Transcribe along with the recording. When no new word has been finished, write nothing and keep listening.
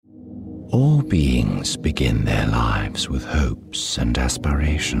All beings begin their lives with hopes and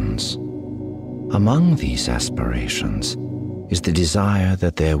aspirations. Among these aspirations is the desire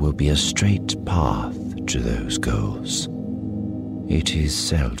that there will be a straight path to those goals. It is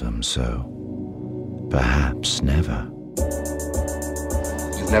seldom so. Perhaps never.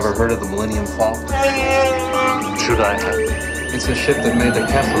 You've never heard of the Millennium Falcon? Should I have? It's a ship that made the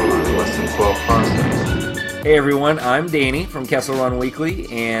Kessel Run in less than 12 parsecs. Hey everyone, I'm Danny from Kessel Run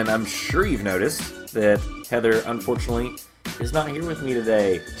Weekly, and I'm sure you've noticed that Heather, unfortunately, is not here with me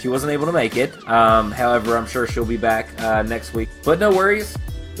today. She wasn't able to make it. However, I'm sure she'll be back next week. But no worries,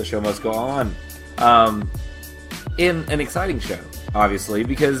 the show must go on. In an exciting show, obviously,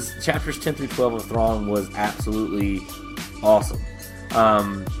 because chapters 10 through 12 of Thrawn was absolutely awesome.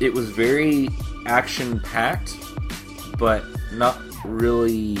 It was very action-packed, but not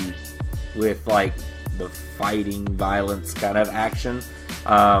really with, like, the fighting, violence kind of action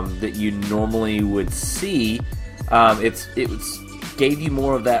that you normally would see. It gave you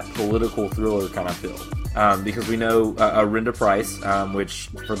more of that political thriller kind of feel. Because we know Arenda Price, which,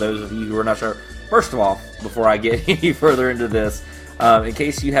 for those of you who are not sure, first of all, before I get any further into this, in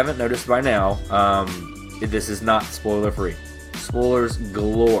case you haven't noticed by now, this is not spoiler-free. Spoilers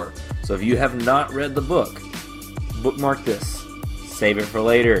galore. So if you have not read the book, bookmark this, save it for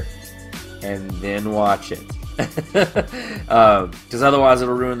later, and then watch it. Because otherwise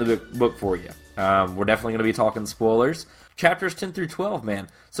it'll ruin the book for you. We're definitely going to be talking spoilers. Chapters 10 through 12, man.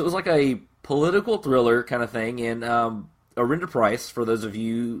 So it was like a political thriller kind of thing. And Arenda Price, for those of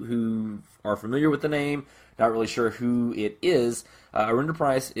you who are familiar with the name, not really sure who it is, Arenda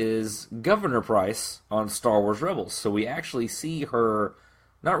Price is Governor Price on Star Wars Rebels. So we actually see her,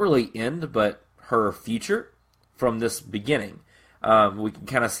 not really end, but her future from this beginning. We can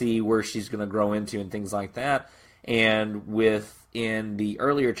kind of see where she's going to grow into and things like that. And in the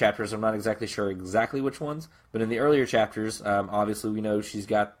earlier chapters, I'm not exactly sure exactly which ones, but in the earlier chapters, obviously we know she's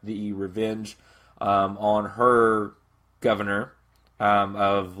got the revenge on her governor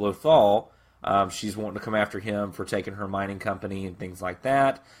of Lothal. She's wanting to come after him for taking her mining company and things like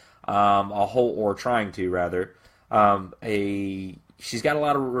that. Trying to, rather. She's got a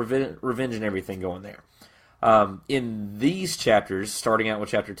lot of revenge and everything going there. In these chapters, starting out with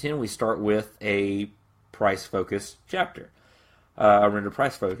chapter 10, we start with a Price-focused chapter. Arenda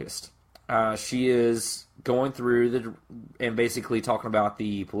Price-focused. She is going through and basically talking about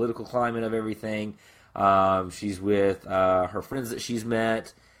the political climate of everything. She's with her friends that she's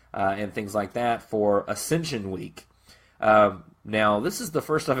met and things like that for Ascension Week. Now, this is the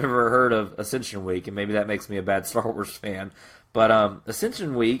first I've ever heard of Ascension Week, and maybe that makes me a bad Star Wars fan. But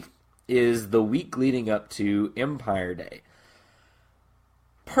Ascension Week is the week leading up to Empire Day.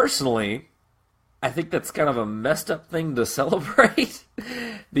 Personally, I think that's kind of a messed up thing to celebrate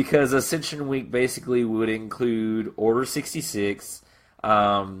because Ascension Week basically would include Order 66,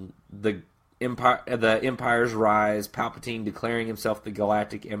 the Empire's rise, Palpatine declaring himself the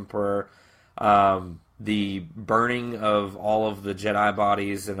Galactic Emperor, the burning of all of the Jedi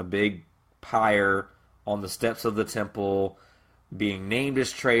bodies in a big pyre on the steps of the temple, being named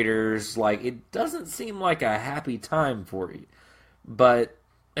as traitors. Like, it doesn't seem like a happy time for you. But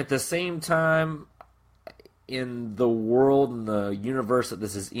at the same time, in the world and the universe that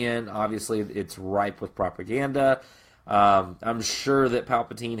this is in, obviously it's ripe with propaganda. I'm sure that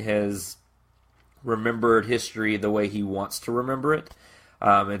Palpatine has remembered history the way he wants to remember it.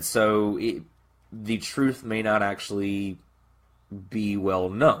 And so the truth may not actually be well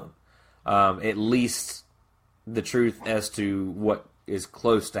known. At least the truth as to what is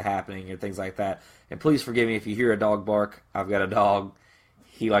close to happening and things like that. And please forgive me if you hear a dog bark. I've got a dog.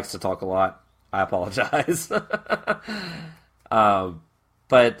 He likes to talk a lot. I apologize.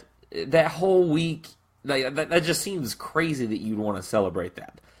 But that whole week, that just seems crazy that you'd want to celebrate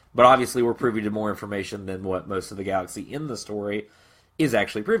that. But obviously we're privy to more information than what most of the galaxy in the story is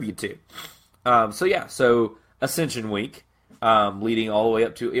actually privy to. So Ascension Week, leading all the way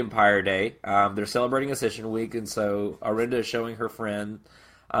up to Empire Day. They're celebrating Ascension Week, and so Arenda is showing her friends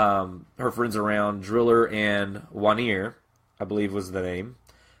around, Driller and Wanir, I believe was the name.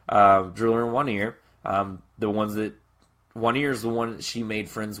 Driller and Wanir, the ones that Wanir is the one that she made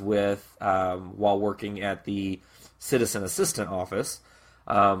friends with while working at the Citizen Assistant Office.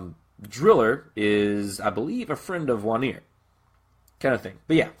 Driller is, I believe, a friend of Wanir, kind of thing.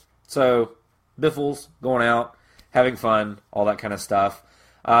 But yeah, so Biffles going out, having fun, all that kind of stuff.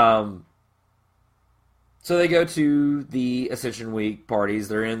 So they go to the Ascension Week parties.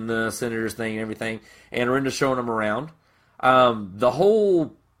 They're in the Senator's thing and everything, and Arenda's showing them around. The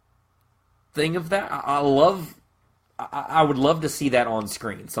whole thing of that, I love I would love to see that on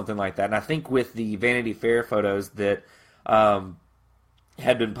screen, something like that. And I think with the Vanity Fair photos that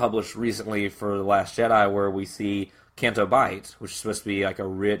had been published recently for The Last Jedi, where we see Canto Bight, which is supposed to be like a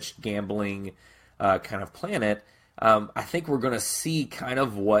rich, gambling kind of planet, I think we're going to see kind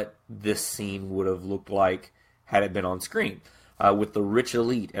of what this scene would have looked like had it been on screen, with the rich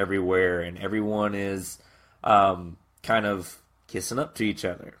elite everywhere, and everyone is kind of kissing up to each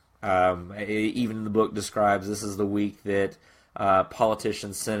other. Even the book describes this is the week that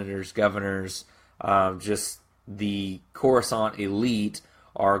politicians, senators, governors, just the Coruscant elite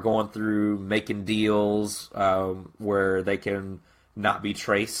are going through making deals where they can not be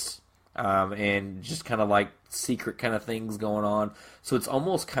traced, and just kind of like secret kind of things going on. So it's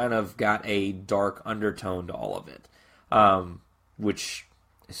almost kind of got a dark undertone to all of it, which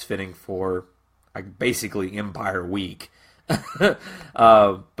is fitting for basically Empire Week. But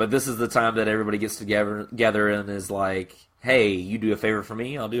this is the time that everybody gets together and is like, hey, you do a favor for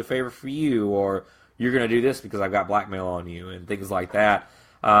me, I'll do a favor for you, or you're going to do this because I've got blackmail on you, and things like that.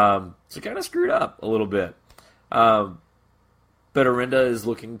 So kind of screwed up a little bit. But Orinda is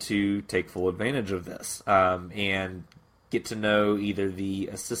looking to take full advantage of this, and get to know either the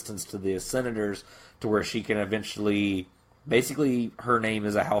assistants to the senators to where she can eventually, basically her name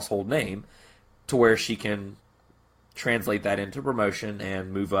is a household name, to where she can translate that into promotion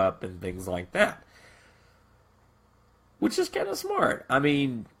and move up and things like that. Which is kind of smart. I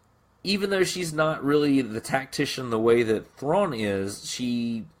mean, even though she's not really the tactician the way that Thrawn is,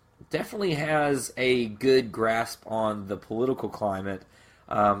 she definitely has a good grasp on the political climate,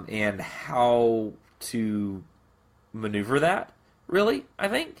 and how to maneuver that, really, I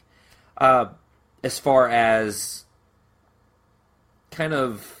think. As far as kind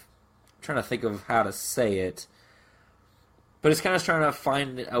of trying to think of how to say it, but it's kind of trying to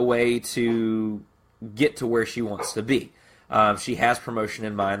find a way to get to where she wants to be. She has promotion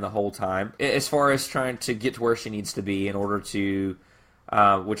in mind the whole time, as far as trying to get to where she needs to be in order to,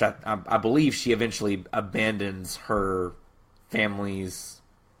 which I believe she eventually abandons her family's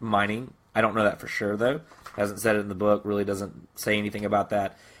mining. I don't know that for sure, though. Hasn't said it in the book, really doesn't say anything about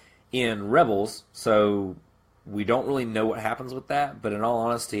that in Rebels, so we don't really know what happens with that, but in all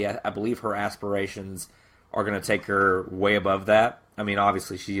honesty, I believe her aspirations are going to take her way above that. I mean,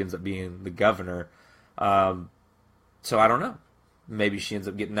 obviously, she ends up being the governor, so I don't know. Maybe she ends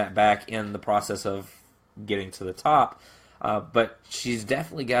up getting that back in the process of getting to the top, but she's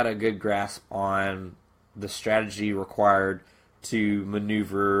definitely got a good grasp on the strategy required to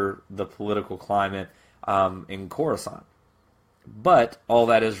maneuver the political climate in Coruscant. But all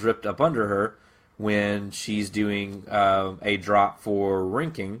that is ripped up under her when she's doing a drop for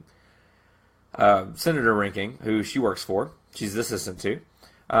Rinking, Senator Rinking, who she works for. She's the assistant to.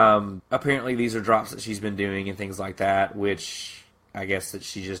 Apparently these are drops that she's been doing and things like that, which I guess that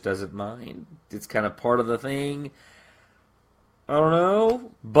she just doesn't mind. It's kind of part of the thing. I don't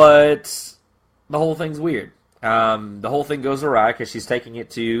know, but the whole thing's weird. The whole thing goes awry because she's taking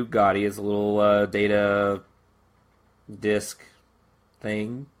it to Gotti as a little data disk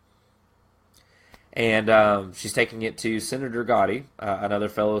thing. And she's taking it to Senator Gotti, another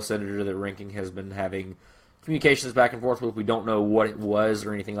fellow senator that Rinking has been having communications back and forth with. We don't know what it was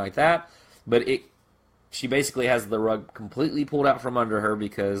or anything like that, but she basically has the rug completely pulled out from under her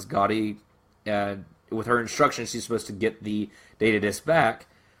because Gotti, with her instructions, she's supposed to get the data disk back.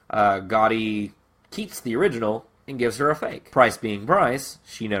 Gotti keeps the original and gives her a fake. Price being Price,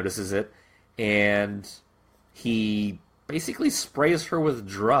 she notices it, and he basically sprays her with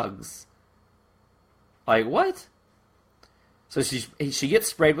drugs. Like, what? So she gets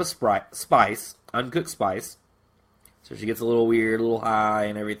sprayed with spice, uncooked spice. So she gets a little weird, a little high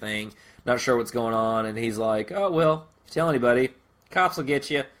and everything. Not sure what's going on. And he's like, oh, well, if you tell anybody, cops will get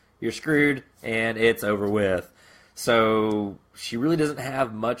you. You're screwed, and it's over with. So she really doesn't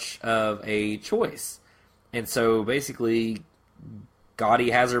have much of a choice. And so basically,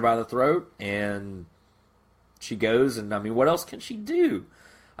 Gotti has her by the throat, and she goes, and I mean, what else can she do?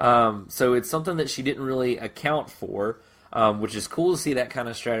 So it's something that she didn't really account for, which is cool to see that kind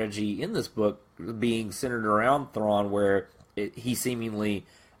of strategy in this book being centered around Thrawn, where he seemingly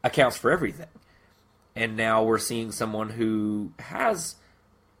accounts for everything. And now we're seeing someone who has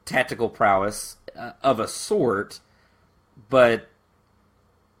tactical prowess of a sort, but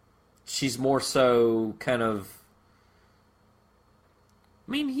she's more so kind of,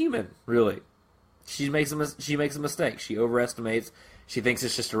 I mean, human, really. She makes a mistake. She overestimates. She thinks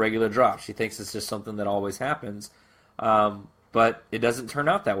it's just a regular drop. She thinks it's just something that always happens. But it doesn't turn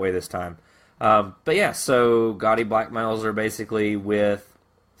out that way this time. But yeah, so Gotti blackmails her basically with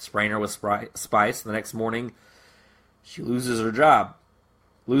spraying her with spice. The next morning, She loses her job.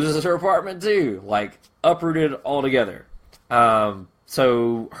 Loses her apartment too. Like, uprooted altogether.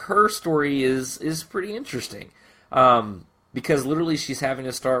 So her story is pretty interesting. Because literally she's having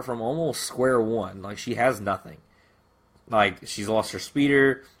to start from almost square one. Like, she has nothing. Like, she's lost her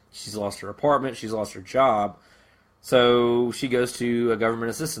speeder, she's lost her apartment, she's lost her job. So she goes to a government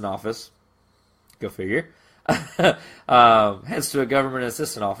assistant office. Go figure. Heads to a government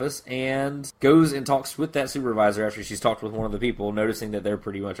assistant office and goes and talks with that supervisor after she's talked with one of the people, noticing that they're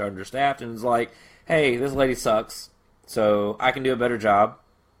pretty much understaffed, and is like, hey, this lady sucks, so I can do a better job.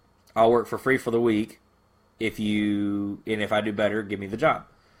 I'll work for free for the week. If I do better, give me the job.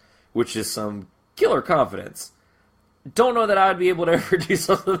 Which is some killer confidence. Don't know that I'd be able to ever do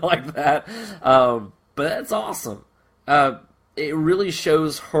something like that. But that's awesome. It really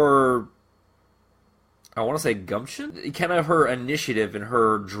shows her, I want to say gumption? Kind of her initiative and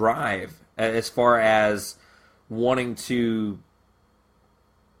her drive as far as knowing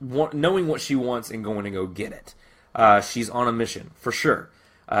what she wants and going to go get it. She's on a mission, for sure.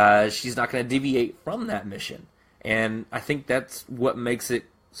 She's not going to deviate from that mission. And I think that's what makes it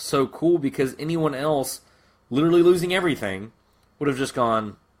so cool, because anyone else, literally losing everything, would have just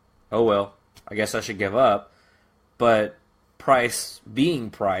gone, oh well, I guess I should give up. But Price, being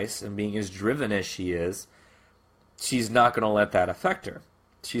Price, and being as driven as she is, she's not going to let that affect her.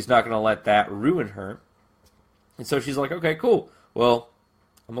 She's not going to let that ruin her. And so she's like, okay, cool. Well,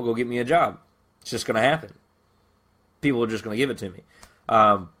 I'm going to go get me a job. It's just going to happen. People are just going to give it to me.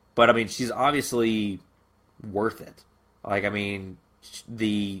 But, I mean, she's obviously worth it. Like, I mean,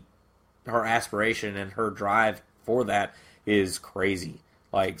 her aspiration and her drive for that is crazy.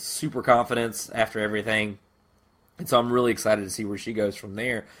 Like, super confidence after everything. And so I'm really excited to see where she goes from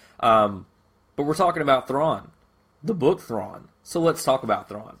there. But we're talking about Thrawn. The book Thrawn. So let's talk about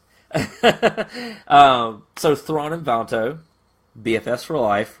Thrawn. So Thrawn and Vanto, BFFs for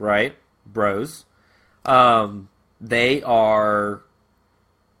life, right? Bros. They are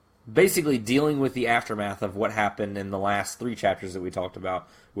basically dealing with the aftermath of what happened in the last 3 chapters that we talked about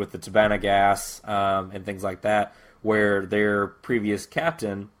with the Tabana gas and things like that, where their previous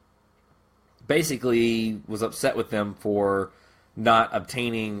captain basically was upset with them for not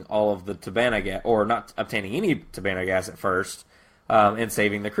obtaining all of the Tabana gas, or not obtaining any Tabana gas at first, and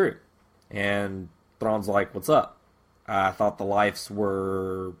saving the crew. And Thrawn's like, what's up? I thought the lives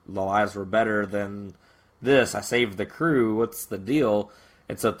were better than this. I saved the crew. What's the deal?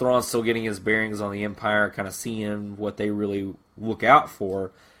 And so Thrawn's still getting his bearings on the Empire, kind of seeing what they really look out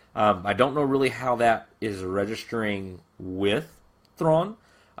for. I don't know really how that is registering with Thrawn,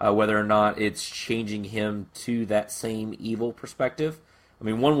 whether or not it's changing him to that same evil perspective. I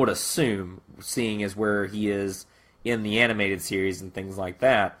mean, one would assume, seeing as where he is in the animated series and things like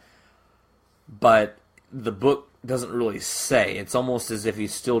that, but the book doesn't really say. It's almost as if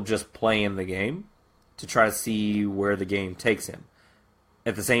he's still just playing the game to try to see where the game takes him.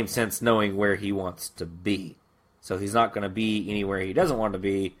 At the same sense, knowing where he wants to be. So he's not going to be anywhere he doesn't want to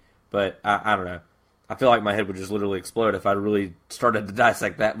be, but I don't know. I feel like my head would just literally explode if I really started to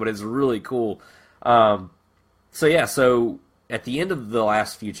dissect that, but it's really cool. So at the end of the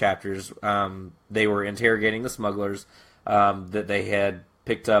last few chapters, they were interrogating the smugglers that they had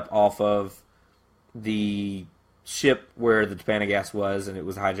picked up off of the ship where the Tabana gas was, and it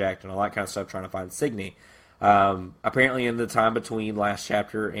was hijacked and all that kind of stuff, trying to find Signy. Apparently in the time between last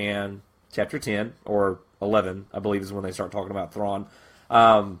chapter and chapter 10, or 11, I believe is when they start talking about Thrawn,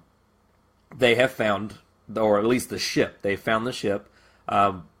 they have found, or at least the ship, they found the ship,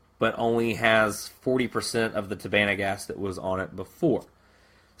 but only has 40% of the Tabana gas that was on it before.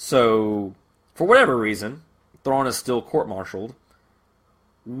 So, for whatever reason, Thrawn is still court-martialed,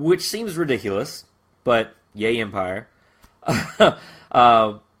 which seems ridiculous, but yay Empire. But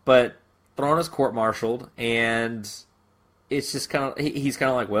Thrawn is court-martialed, and it's just kind of, he's kind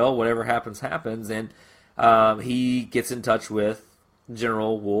of like, well, whatever happens, happens, and he gets in touch with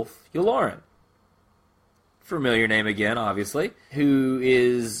General Wolf Yularen. Familiar name again, obviously, who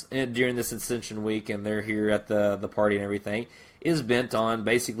is, during this Ascension Week, and they're here at the party and everything, is bent on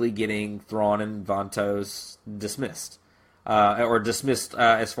basically getting Thrawn and Vantos dismissed. Or dismissed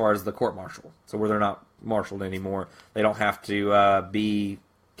as far as the court-martial. So where they're not marshaled anymore. They don't have to be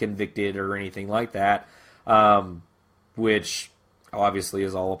convicted or anything like that, which obviously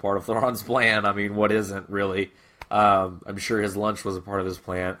is all a part of Thrawn's plan. I mean, what isn't, really? I'm sure his lunch was a part of his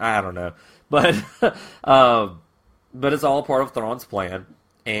plan. I don't know. But it's all a part of Thrawn's plan.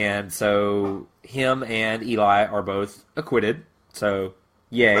 And so him and Eli are both acquitted. So,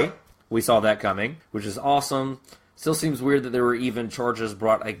 yay. We saw that coming, which is awesome. Still seems weird that there were even charges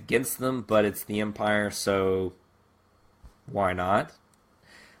brought against them, but it's the Empire, so why not?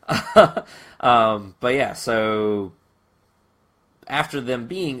 But yeah, so after them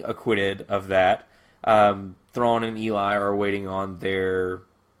being acquitted of that, Thrawn and Eli are waiting on their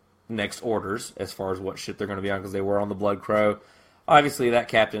next orders as far as what ship they're going to be on, because they were on the Blood Crow. Obviously, that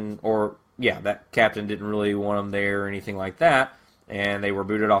captain didn't really want them there or anything like that, and they were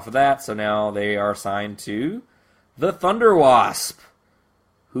booted off of that, so now they are assigned to the Thunder Wasp.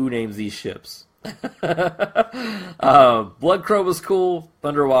 Who names these ships? Blood Crow was cool.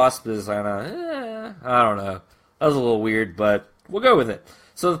 Thunder Wasp is kind of, I don't know. That was a little weird, but we'll go with it.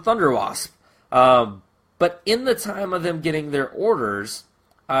 So the Thunder Wasp. But in the time of them getting their orders,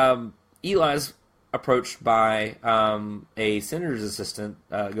 Eli's approached by a senator's assistant,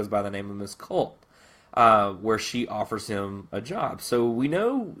 goes by the name of Miss Culp, where she offers him a job. So we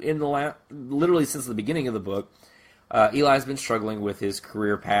know literally since the beginning of the book, Eli's been struggling with his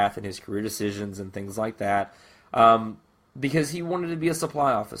career path and his career decisions and things like that, because he wanted to be a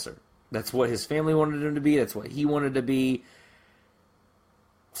supply officer. That's what his family wanted him to be. That's what he wanted to be.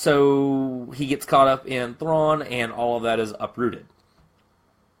 So he gets caught up in Thrawn, and all of that is uprooted.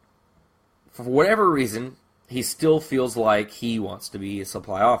 For whatever reason, he still feels like he wants to be a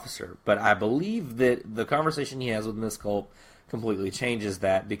supply officer. But I believe that the conversation he has with Miss Culp completely changes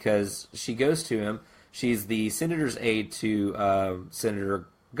that, because she goes to him. She's the senator's aide to Senator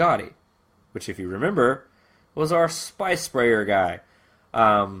Gotti, which, if you remember, was our spice sprayer guy,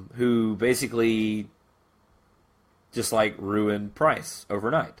 who basically just like ruined Price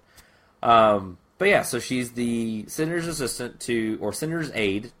overnight. But yeah, so she's the senator's assistant or senator's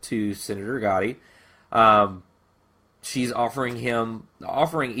aide to Senator Gotti. She's offering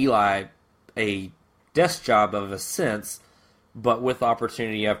Eli a desk job of a sense, but with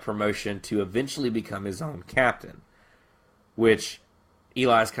opportunity of promotion to eventually become his own captain. Which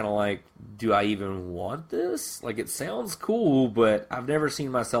Eli's kind of like, do I even want this? Like, it sounds cool, but I've never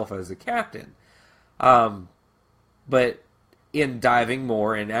seen myself as a captain. But in diving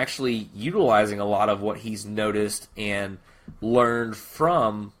more and actually utilizing a lot of what he's noticed and learned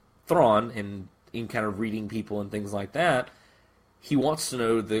from Thrawn and in kind of reading people and things like that, he wants to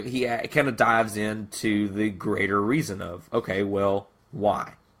know he kind of dives into the greater reason of, okay, well,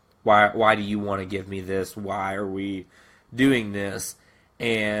 why? Why do you want to give me this? Why are we doing this?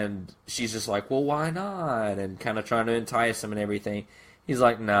 And she's just like, well, why not? And kind of trying to entice him and everything. He's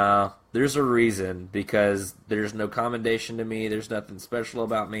like, nah, there's a reason, because there's no commendation to me. There's nothing special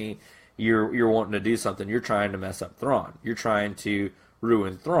about me. You're wanting to do something. You're trying to mess up Thrawn. You're trying to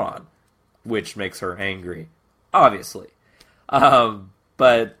ruin Thrawn, which makes her angry, obviously.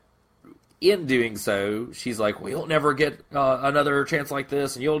 But in doing so, she's like, well, you'll never get another chance like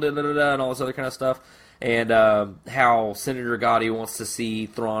this, and you'll da-da-da-da, and all this other kind of stuff. And how Senator Gotti wants to see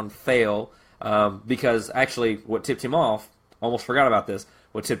Thrawn fail, because actually what tipped him off, almost forgot about this,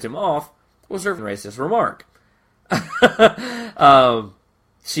 what tipped him off was her racist remark.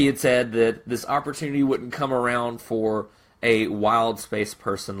 She had said that this opportunity wouldn't come around for a wild space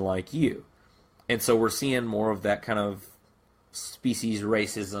person like you. And so we're seeing more of that kind of species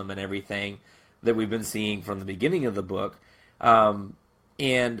racism and everything that we've been seeing from the beginning of the book. And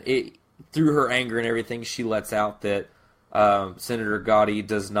through her anger and everything, she lets out that Senator Gotti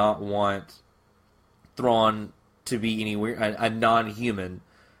does not want Thrawn to be anywhere, a non-human,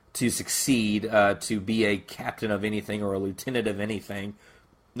 to succeed, to be a captain of anything or a lieutenant of anything,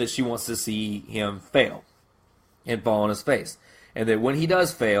 that she wants to see him fail and fall on his face. And that when he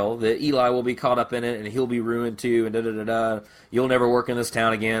does fail, that Eli will be caught up in it, and he'll be ruined too, and da-da-da-da. You'll never work in this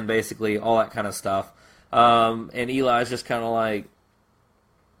town again, basically, all that kind of stuff. And Eli's just kind of like,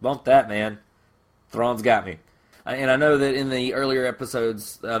 bump that, man. Thrawn's got me. And I know that in the earlier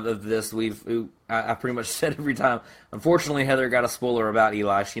episodes of this, I pretty much said every time, unfortunately, Heather got a spoiler about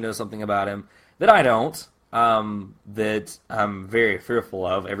Eli. She knows something about him that I don't, that I'm very fearful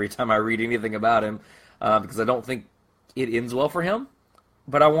of every time I read anything about him, because I don't think it ends well for him,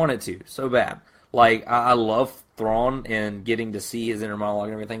 but I want it to so bad. Like, I love Thrawn and getting to see his inner monologue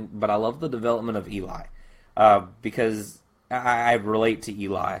and everything, but I love the development of Eli, because I relate to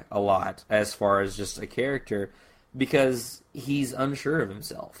Eli a lot as far as just a character, because he's unsure of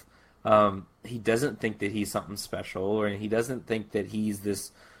himself. He doesn't think that he's something special, or he doesn't think that he's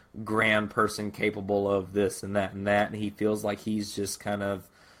this grand person capable of this and that and that, and he feels like he's just kind of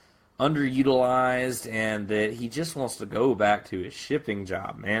underutilized, and that he just wants to go back to his shipping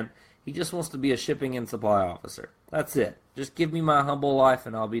job, man. He just wants to be a shipping and supply officer. That's it. Just give me my humble life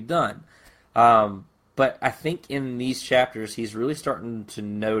and I'll be done. But I think in these chapters, he's really starting to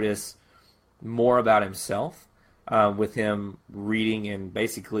notice more about himself, with him reading and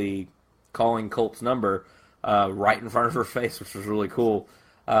basically calling Culp's number right in front of her face, which was really cool.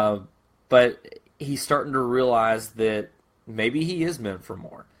 But he's starting to realize that maybe he is meant for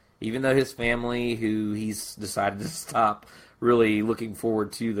more. Even though his family, who he's decided to stop really looking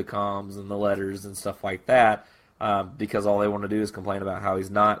forward to the comms and the letters and stuff like that, because all they want to do is complain about how he's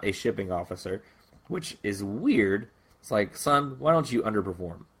not a shipping officer, which is weird. It's like, son, why don't you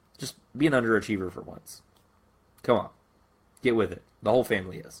underperform? Just be an underachiever for once. Come on. Get with it. The whole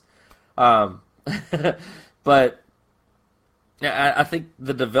family is. But I think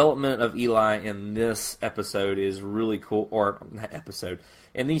the development of Eli in this episode is really cool, or not episode,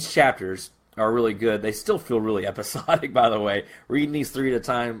 in these chapters are really good. They still feel really episodic, by the way. Reading these 3 at a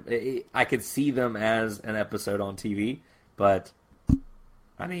time, I could see them as an episode on TV, but,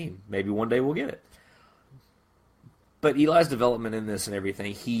 I mean, maybe one day we'll get it. But Eli's development in this and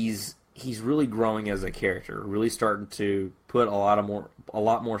everything, he's really growing as a character, really starting to put a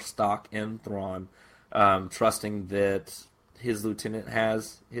lot more stock in Thrawn, trusting that his lieutenant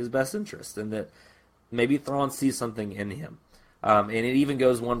has his best interest, and that maybe Thrawn sees something in him. And it even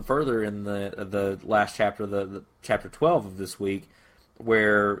goes one further in the last chapter, the chapter 12 of this week,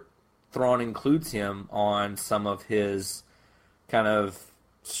 where Thrawn includes him on some of his kind of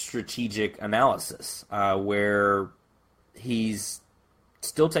strategic analysis, where he's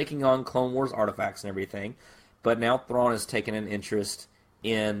still taking on Clone Wars artifacts and everything, but now Thrawn has taken an interest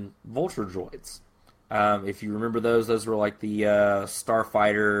in vulture droids. If you remember those were like the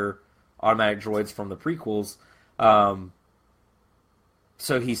Starfighter automatic droids from the prequels.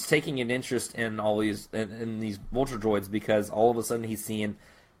 So he's taking an interest in all these in these vulture droids because all of a sudden he's seeing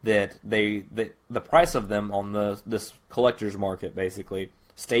that the price of them on this collector's market basically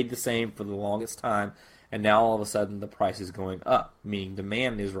stayed the same for the longest time, and now all of a sudden the price is going up, meaning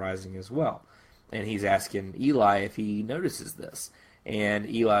demand is rising as well. And he's asking Eli if he notices this. And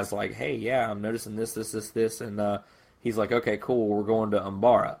Eli's like, hey, yeah, I'm noticing this. And he's like, okay, cool, we're going to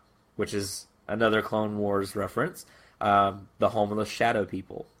Umbara, which is another Clone Wars reference, the home of the Shadow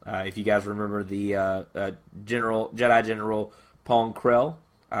People. If you guys remember the Jedi General Pong Krell,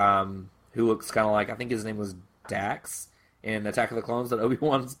 who looks kind of like, I think his name was Dax in Attack of the Clones that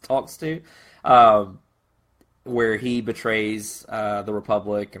Obi-Wan talks to, where he betrays the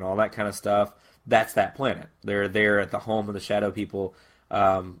Republic and all that kind of stuff. That's that planet. They're there at the home of the Shadow People,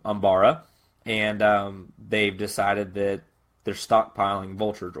 Umbara, and they've decided that they're stockpiling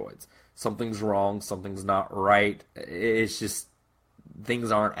vulture droids. Something's wrong. Something's not right. It's just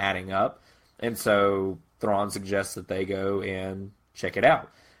things aren't adding up. And so Thrawn suggests that they go and check it out.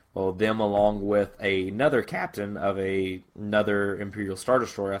 Well, them along with another captain of another Imperial Star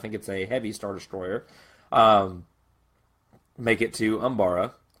Destroyer, I think it's a heavy Star Destroyer, make it to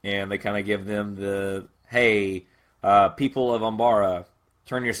Umbara. And they kind of give them the, hey, people of Umbara,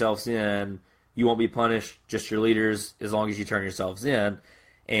 turn yourselves in. You won't be punished, just your leaders, as long as you turn yourselves in.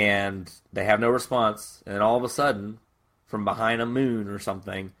 And they have no response. And then all of a sudden, from behind a moon or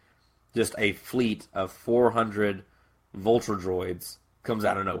something, just a fleet of 400 vulture droids comes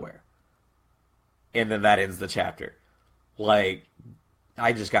out of nowhere. And then that ends the chapter. Like,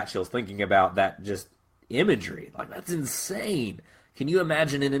 I just got chills thinking about that just imagery. Like, that's insane. Can you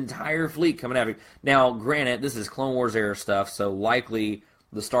imagine an entire fleet coming out of it? Now, granted, this is Clone Wars era stuff, so likely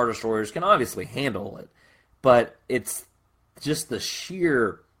the Star Destroyers can obviously handle it. But it's just the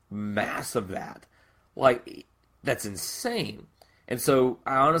sheer mass of that. Like, that's insane. And so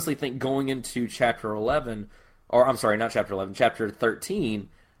I honestly think going into Chapter 11, or I'm sorry, not Chapter 11, Chapter 13,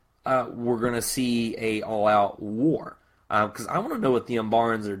 we're going to see a all-out war. Because I want to know what the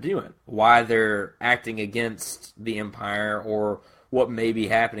Umbarans are doing. Why they're acting against the Empire, or what may be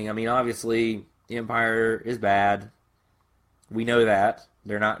happening. I mean, obviously, the Empire is bad. We know that.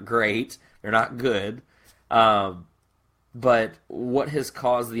 They're not great. They're not good. But what has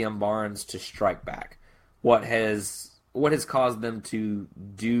caused the Umbarans to strike back? What has caused them to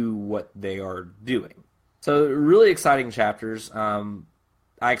do what they are doing? So, really exciting chapters. I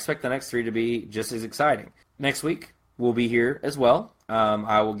expect the next 3 to be just as exciting. Next week, we'll be here as well.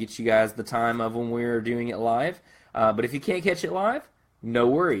 I will get you guys the time of when we're doing it live. But if you can't catch it live, no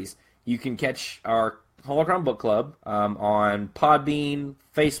worries. You can catch our Holocron Book Club on Podbean,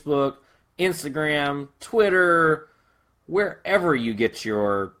 Facebook, Instagram, Twitter, wherever you get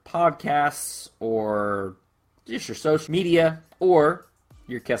your podcasts or just your social media or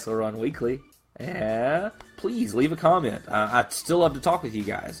your Kessel Run Weekly. Please leave a comment. I'd still love to talk with you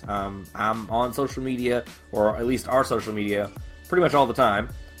guys. I'm on social media, or at least our social media, pretty much all the time.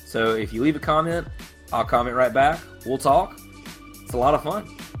 So if you leave a comment, I'll comment right back. We'll talk. It's a lot of fun.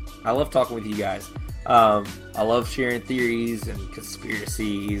 I love talking with you guys. I love sharing theories and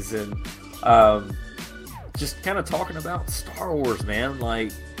conspiracies and just kind of talking about Star Wars, man.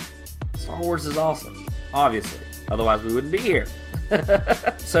 Like, Star Wars is awesome, obviously. Otherwise, we wouldn't be here.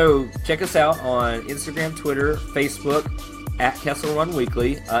 So, check us out on Instagram, Twitter, Facebook, at Kessel Run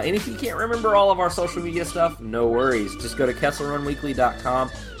Weekly. And if you can't remember all of our social media stuff, no worries. Just go to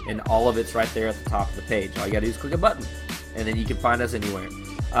KesselRunWeekly.com, and all of it's right there at the top of the page. All you gotta do is click a button, and then you can find us anywhere.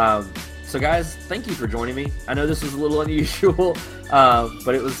 So guys, thank you for joining me. I know this was a little unusual,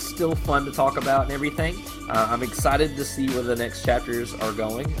 but it was still fun to talk about and everything. I'm excited to see where the next chapters are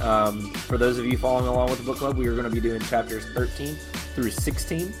going. For those of you following along with the book club, we are going to be doing chapters 13 through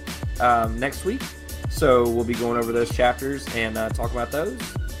 16 next week. So we'll be going over those chapters and talk about those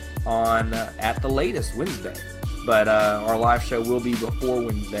on at the latest Wednesday. But our live show will be before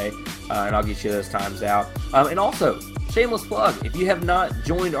Wednesday, and I'll get you those times out. And also, shameless plug, if you have not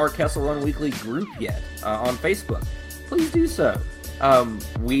joined our Kessel Run Weekly group yet on Facebook, please do so.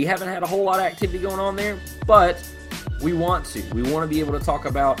 We haven't had a whole lot of activity going on there, but we want to. We want to be able to talk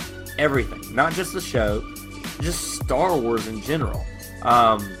about everything, not just the show, just Star Wars in general.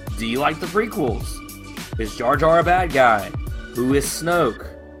 Do you like the prequels? Is Jar Jar a bad guy? Who is Snoke?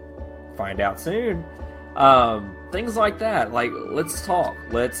 Find out soon. Things like that. Like, let's talk.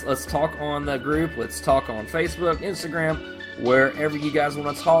 Let's talk on the group. Let's talk on Facebook, Instagram, wherever you guys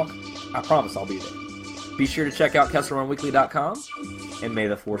want to talk. I promise I'll be there. Be sure to check out KesselRunWeekly.com, and may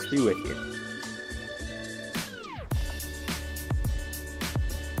the Force be with you.